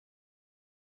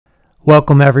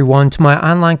Welcome everyone to my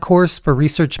online course for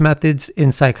research methods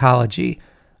in psychology.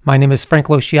 My name is Frank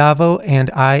Losciavo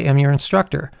and I am your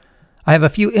instructor. I have a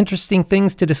few interesting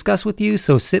things to discuss with you,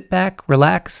 so sit back,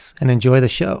 relax, and enjoy the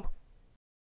show.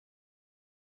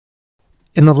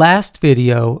 In the last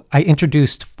video, I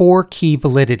introduced 4 key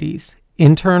validities: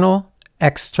 internal,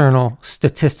 external,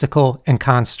 statistical, and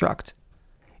construct.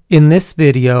 In this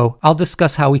video, I'll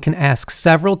discuss how we can ask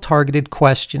several targeted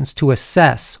questions to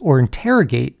assess or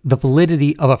interrogate the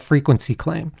validity of a frequency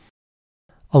claim.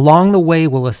 Along the way,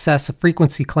 we'll assess a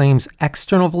frequency claim's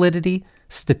external validity,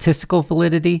 statistical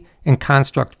validity, and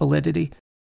construct validity.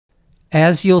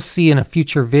 As you'll see in a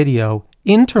future video,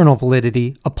 internal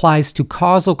validity applies to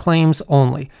causal claims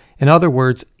only. In other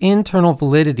words, internal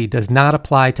validity does not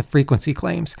apply to frequency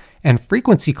claims, and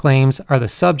frequency claims are the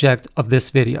subject of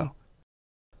this video.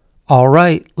 All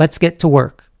right, let's get to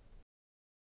work.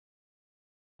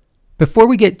 Before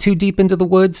we get too deep into the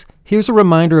woods, here's a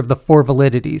reminder of the 4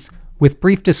 validities, with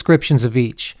brief descriptions of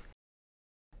each.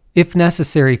 If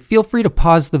necessary, feel free to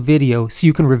pause the video so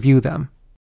you can review them.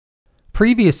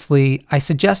 Previously, I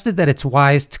suggested that it's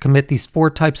wise to commit these 4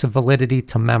 types of validity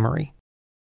to memory.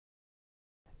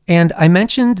 And I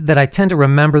mentioned that I tend to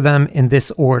remember them in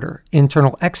this order: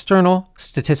 internal, external,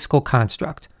 statistical,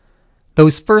 construct.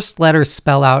 Those first letters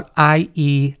spell out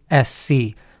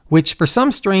IESC, which for some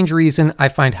strange reason I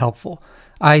find helpful.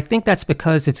 I think that's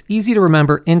because it's easy to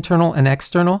remember internal and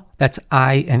external, that's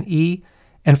I and E,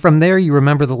 and from there you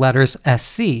remember the letters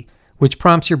SC, which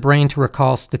prompts your brain to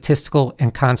recall statistical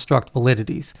and construct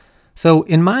validities. So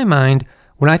in my mind,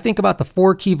 when I think about the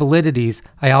 4 key validities,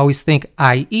 I always think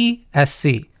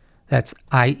IESC. That's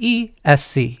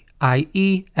IESC,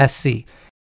 IESC.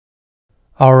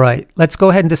 All right, let's go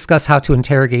ahead and discuss how to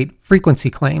interrogate frequency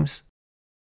claims.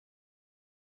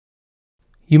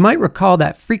 You might recall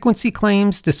that frequency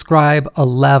claims describe a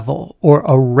level or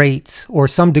a rate or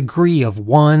some degree of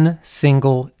one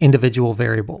single individual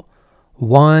variable.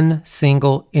 One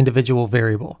single individual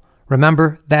variable.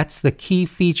 Remember, that's the key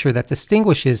feature that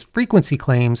distinguishes frequency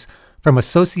claims from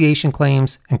association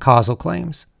claims and causal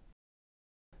claims.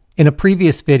 In a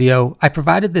previous video, I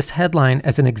provided this headline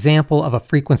as an example of a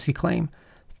frequency claim.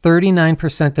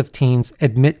 39% of teens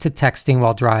admit to texting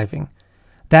while driving.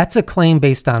 That's a claim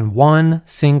based on one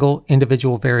single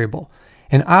individual variable.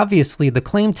 And obviously, the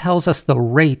claim tells us the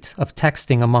rate of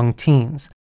texting among teens.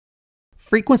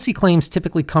 Frequency claims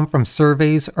typically come from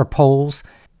surveys or polls,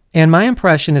 and my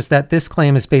impression is that this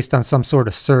claim is based on some sort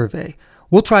of survey.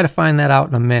 We'll try to find that out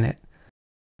in a minute.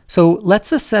 So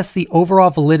let's assess the overall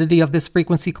validity of this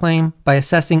frequency claim by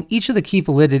assessing each of the key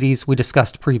validities we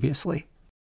discussed previously.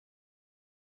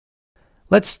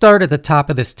 Let's start at the top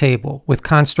of this table with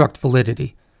construct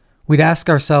validity. We'd ask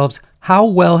ourselves, how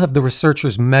well have the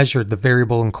researchers measured the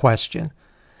variable in question?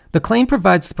 The claim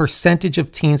provides the percentage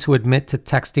of teens who admit to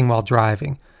texting while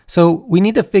driving, so we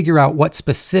need to figure out what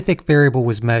specific variable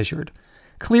was measured.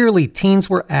 Clearly, teens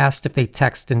were asked if they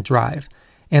text and drive,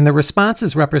 and the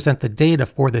responses represent the data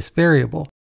for this variable.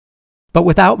 But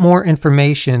without more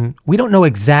information, we don't know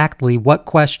exactly what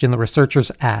question the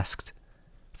researchers asked.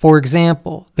 For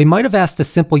example, they might have asked a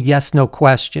simple yes/no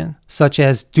question, such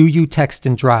as, do you text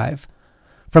and drive?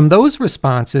 From those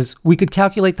responses, we could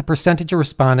calculate the percentage of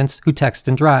respondents who text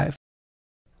and drive.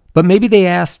 But maybe they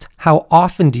asked, how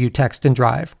often do you text and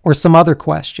drive? Or some other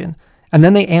question, and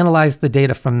then they analyzed the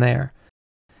data from there.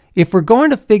 If we're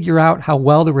going to figure out how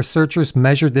well the researchers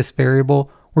measured this variable,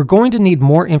 we're going to need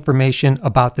more information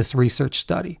about this research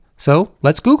study. So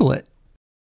let's Google it.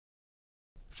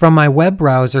 From my web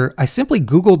browser, I simply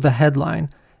Googled the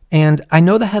headline, and I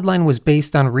know the headline was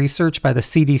based on research by the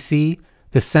CDC,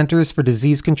 the Centers for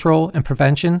Disease Control and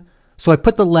Prevention, so I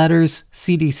put the letters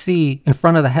CDC in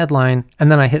front of the headline,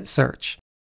 and then I hit search.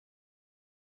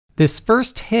 This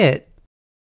first hit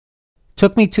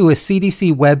took me to a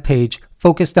CDC webpage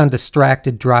focused on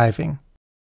distracted driving.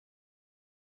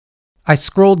 I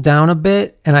scrolled down a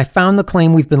bit, and I found the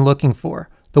claim we've been looking for.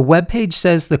 The webpage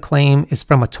says the claim is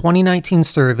from a 2019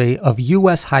 survey of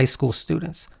U.S. high school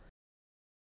students.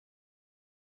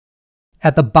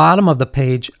 At the bottom of the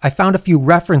page, I found a few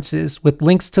references with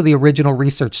links to the original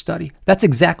research study. That's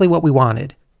exactly what we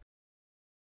wanted.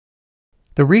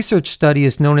 The research study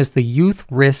is known as the Youth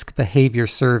Risk Behavior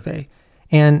Survey.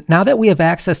 And now that we have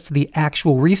access to the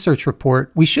actual research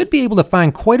report, we should be able to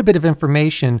find quite a bit of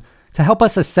information to help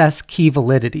us assess key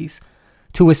validities.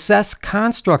 To assess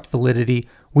construct validity,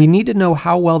 we need to know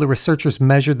how well the researchers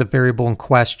measured the variable in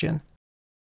question.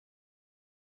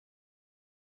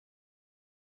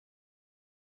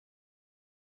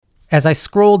 As I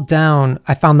scrolled down,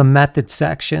 I found the method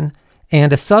section,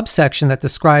 and a subsection that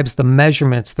describes the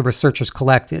measurements the researchers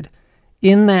collected.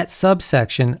 In that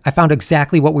subsection, I found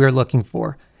exactly what we were looking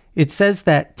for. It says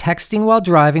that texting while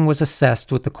driving was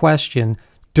assessed with the question,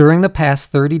 during the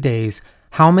past 30 days,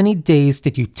 how many days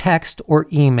did you text or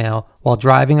email while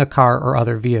driving a car or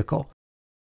other vehicle?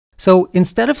 So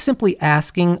instead of simply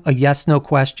asking a yes-no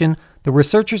question, the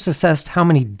researchers assessed how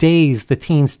many days the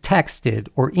teens texted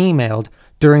or emailed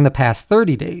during the past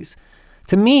 30 days.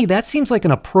 To me, that seems like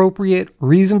an appropriate,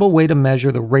 reasonable way to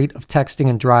measure the rate of texting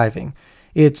and driving.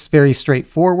 It's very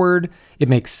straightforward, it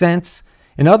makes sense.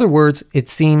 In other words, it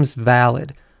seems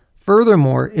valid.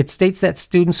 Furthermore, it states that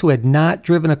students who had not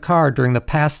driven a car during the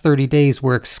past 30 days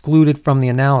were excluded from the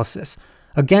analysis.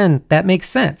 Again, that makes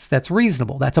sense, that's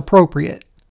reasonable, that's appropriate.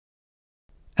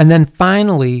 And then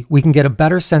finally, we can get a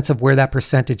better sense of where that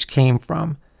percentage came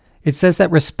from. It says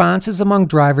that responses among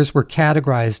drivers were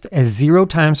categorized as 0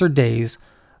 times or days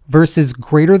versus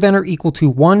greater than or equal to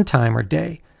 1 time or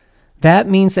day. That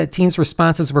means that teens'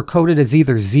 responses were coded as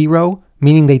either 0,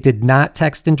 meaning they did not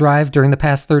text and drive during the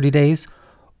past 30 days,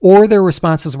 or their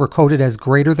responses were coded as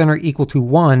greater than or equal to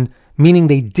 1, meaning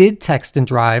they did text and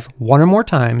drive 1 or more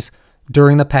times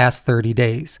during the past 30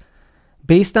 days.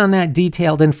 Based on that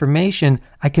detailed information,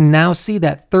 I can now see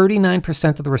that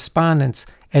 39% of the respondents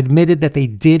admitted that they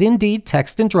did indeed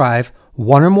text and drive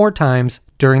 1 or more times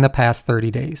during the past 30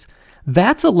 days.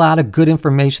 That's a lot of good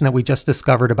information that we just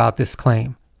discovered about this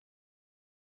claim.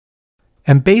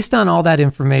 And based on all that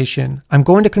information, I'm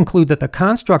going to conclude that the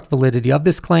construct validity of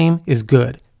this claim is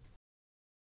good.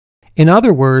 In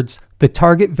other words, the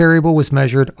target variable was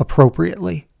measured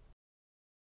appropriately.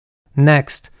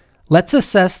 Next, let's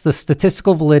assess the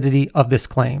statistical validity of this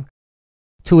claim.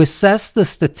 To assess the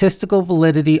statistical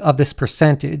validity of this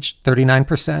percentage,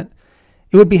 39%,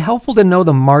 it would be helpful to know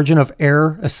the margin of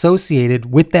error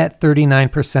associated with that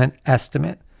 39%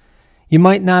 estimate. You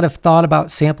might not have thought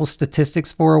about sample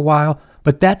statistics for a while,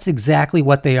 but that's exactly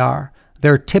what they are.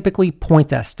 They're typically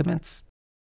point estimates.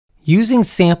 Using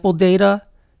sample data,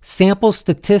 sample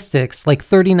statistics like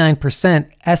 39%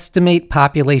 estimate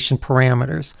population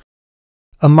parameters.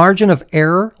 A margin of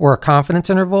error or a confidence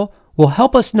interval will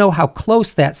help us know how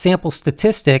close that sample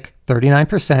statistic,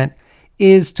 39%,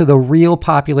 is to the real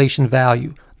population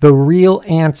value, the real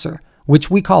answer,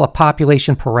 which we call a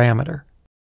population parameter.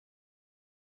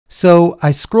 So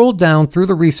I scrolled down through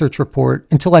the research report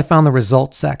until I found the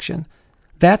results section.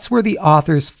 That's where the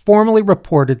authors formally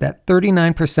reported that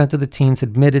 39% of the teens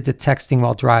admitted to texting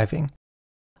while driving.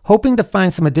 Hoping to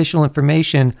find some additional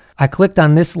information, I clicked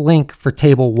on this link for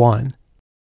Table 1.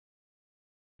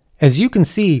 As you can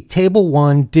see, Table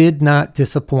 1 did not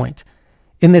disappoint.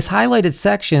 In this highlighted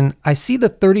section, I see the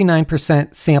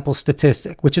 39% sample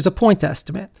statistic, which is a point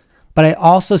estimate, but I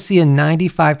also see a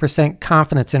 95%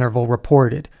 confidence interval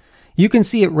reported. You can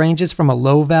see it ranges from a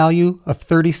low value of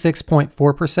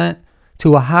 36.4%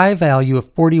 to a high value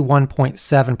of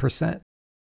 41.7%.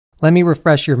 Let me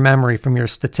refresh your memory from your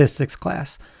statistics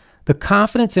class. The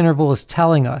confidence interval is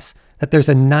telling us that there's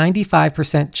a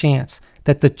 95% chance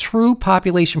that the true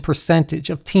population percentage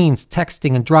of teens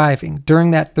texting and driving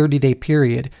during that 30-day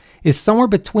period is somewhere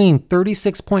between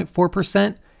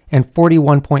 36.4% and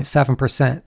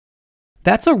 41.7%.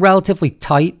 That's a relatively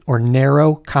tight or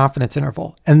narrow confidence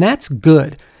interval, and that's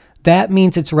good. That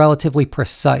means it's relatively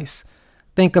precise.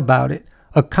 Think about it.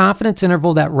 A confidence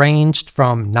interval that ranged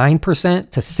from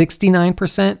 9% to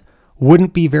 69%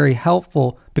 wouldn't be very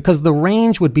helpful because the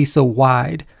range would be so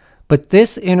wide. But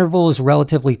this interval is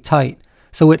relatively tight,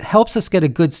 so it helps us get a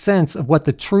good sense of what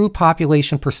the true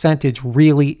population percentage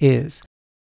really is.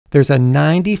 There's a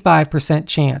 95%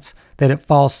 chance that it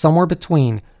falls somewhere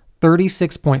between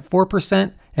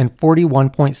 36.4% and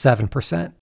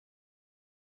 41.7%.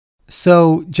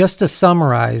 So just to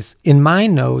summarize, in my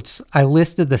notes, I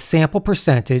listed the sample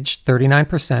percentage,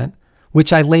 39%,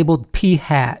 which I labeled P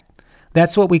hat.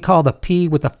 That's what we call the P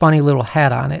with a funny little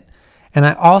hat on it. And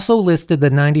I also listed the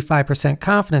 95%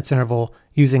 confidence interval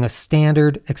using a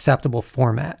standard acceptable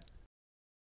format.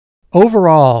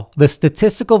 Overall, the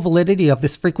statistical validity of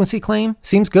this frequency claim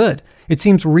seems good. It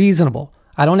seems reasonable.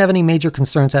 I don't have any major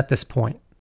concerns at this point.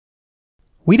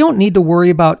 We don't need to worry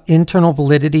about internal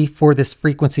validity for this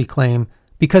frequency claim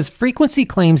because frequency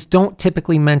claims don't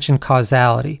typically mention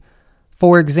causality.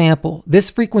 For example, this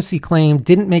frequency claim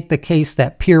didn't make the case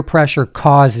that peer pressure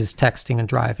causes texting and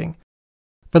driving.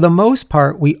 For the most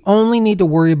part, we only need to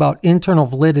worry about internal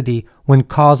validity when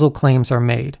causal claims are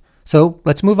made. So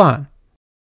let's move on.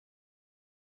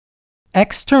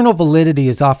 External validity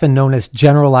is often known as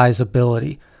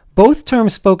generalizability. Both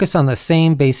terms focus on the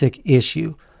same basic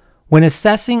issue. When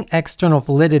assessing external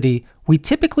validity, we we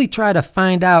typically try to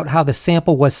find out how the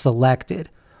sample was selected.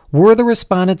 Were the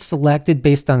respondents selected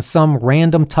based on some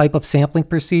random type of sampling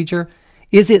procedure?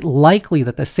 Is it likely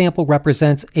that the sample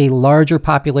represents a larger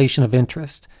population of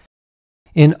interest?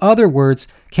 In other words,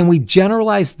 can we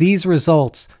generalize these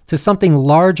results to something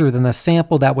larger than the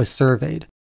sample that was surveyed?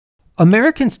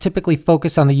 Americans typically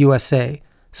focus on the USA,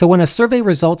 so when a survey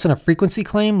results in a frequency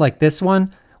claim like this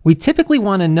one, we typically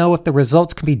want to know if the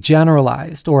results can be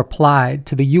generalized or applied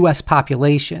to the US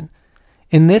population.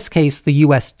 In this case, the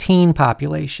US teen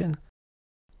population.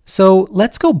 So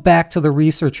let's go back to the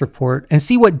research report and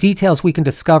see what details we can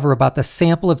discover about the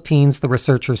sample of teens the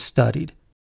researchers studied.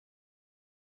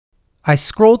 I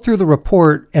scrolled through the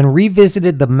report and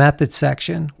revisited the method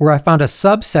section, where I found a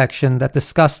subsection that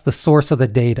discussed the source of the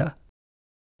data.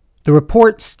 The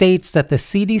report states that the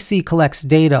CDC collects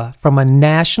data from a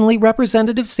nationally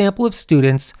representative sample of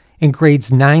students in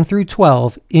grades 9 through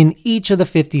 12 in each of the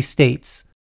 50 states.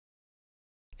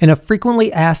 In a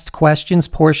frequently asked questions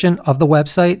portion of the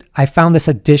website, I found this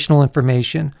additional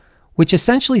information, which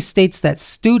essentially states that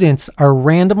students are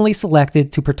randomly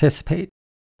selected to participate.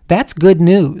 That's good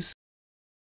news.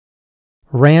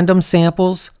 Random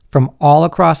samples from all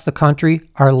across the country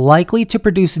are likely to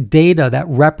produce data that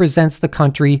represents the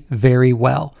country very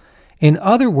well. In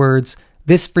other words,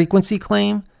 this frequency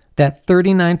claim that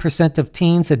 39% of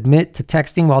teens admit to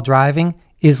texting while driving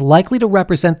is likely to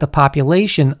represent the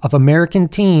population of American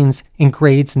teens in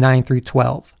grades 9 through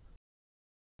 12.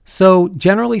 So,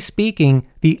 generally speaking,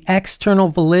 the external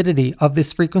validity of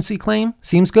this frequency claim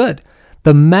seems good.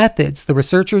 The methods the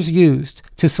researchers used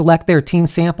to select their teen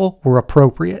sample were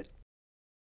appropriate.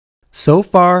 So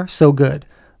far, so good.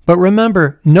 But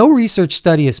remember, no research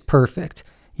study is perfect.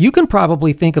 You can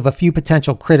probably think of a few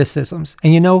potential criticisms,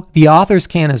 and the authors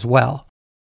can as well.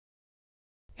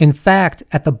 In fact,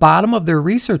 at the bottom of their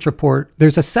research report,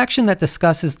 there's a section that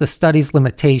discusses the study's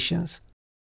limitations.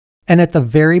 And at the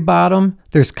very bottom,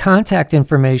 there's contact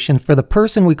information for the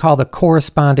person we call the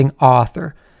corresponding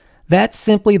author. That's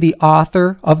simply the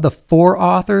author of the 4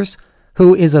 authors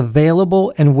who is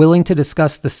available and willing to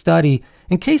discuss the study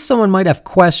in case someone might have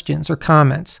questions or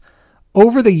comments.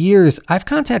 Over the years, I've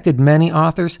contacted many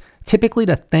authors, typically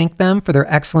to thank them for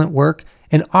their excellent work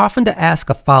and often to ask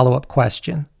a follow-up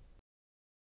question.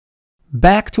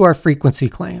 Back to our frequency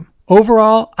claim.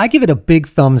 Overall, I give it a big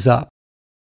thumbs up.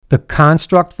 The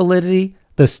construct validity,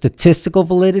 the statistical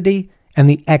validity, and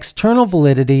the external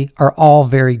validity are all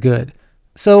very good.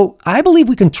 So I believe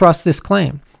we can trust this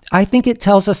claim. I think it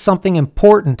tells us something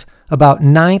important about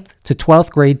 9th to 12th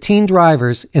grade teen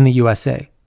drivers in the USA.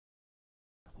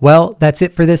 Well, that's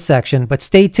it for this section, but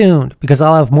stay tuned because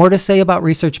I'll have more to say about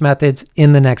research methods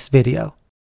in the next video.